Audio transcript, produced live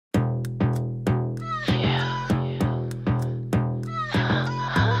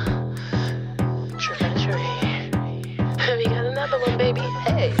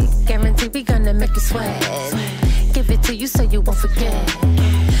you sweat. Give it to you so you won't forget.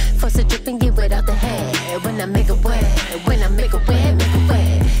 Force a drip and get wet out the head. When I make it wet, when I make it wet, make it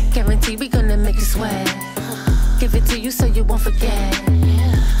wet. Guarantee we gonna make you sweat. Give it to you so you won't forget.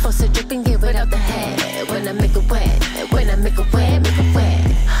 Force a drip and get wet out the head. When I make it wet, when I make it wet, make it wet.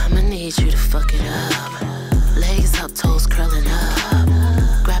 I'ma need you to fuck it up. Legs up, toes curling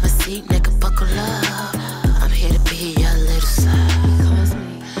up. Grab a seat, nigga, buckle up. I'm here to be your little side.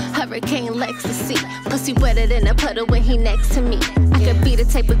 Hurricane Lexus, pussy wetter than a puddle when he next to me. I could be the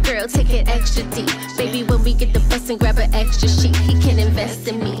type of girl, take it extra deep. Baby, when we get the bus and grab an extra sheet, he can invest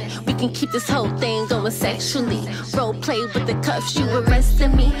in me. We can keep this whole thing going sexually. Role play with the cuffs, you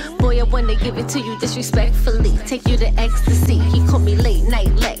arresting me. Boy, I wanna give it to you disrespectfully. Take you to ecstasy, he call me late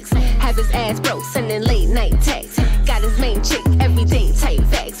night Lex. Have his ass broke, sending late night texts. Got his main chick, everyday type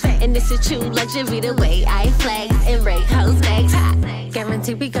vex. And this is true luxury, the way I flex and break hoes next.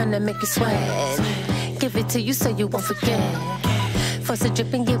 Guarantee we gonna make you sweat. Give it to you so you won't forget. Force a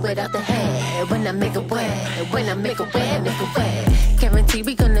drip and get wet out the head. When I make it wet, when I make it wet, make it wet. Guarantee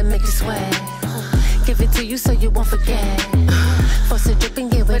we gonna make you sweat. Give it to you so you won't forget. Force a drip and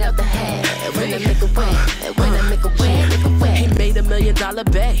get wet out the head. When I make it wet, when I make it wet, make it wet. He made $1 million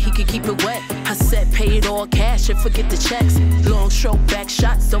bet, he could keep it wet. I said pay it all cash and forget the checks. Long stroke, back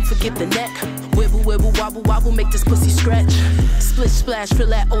shots, don't forget the neck. Wibble, wibble, wobble, wobble, make this pussy stretch. Split, splash, feel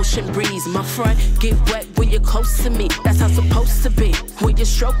that ocean breeze. My front get wet when you're close to me. That's how it's supposed to be, when you're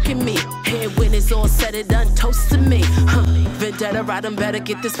stroking me. Here when it's all said and done, toast to me. Vendetta, ride 'em better,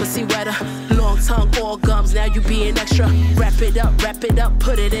 get this pussy wetter. Long tongue, all gums, now you being extra. Wrap it up,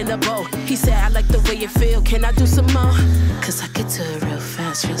 put it in a bow. He said, I like the way you feel, can I do some more? Cause I get to it real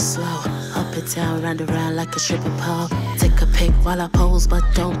fast, real slow. Up and down, round around like a stripper pole. Take a pic while I pose, but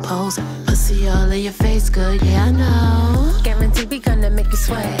don't pose. Pussy all in your face, good, yeah, I know. Guarantee we gonna make you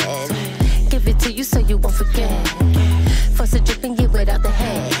sweat. Give it to you so you won't forget. Force a drip and get wet out the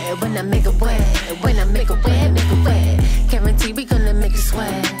head. When I make it wet, when I make it wet, make it wet. Guarantee we gonna make you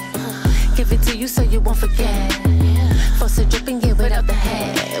sweat. Give it to you so you won't forget.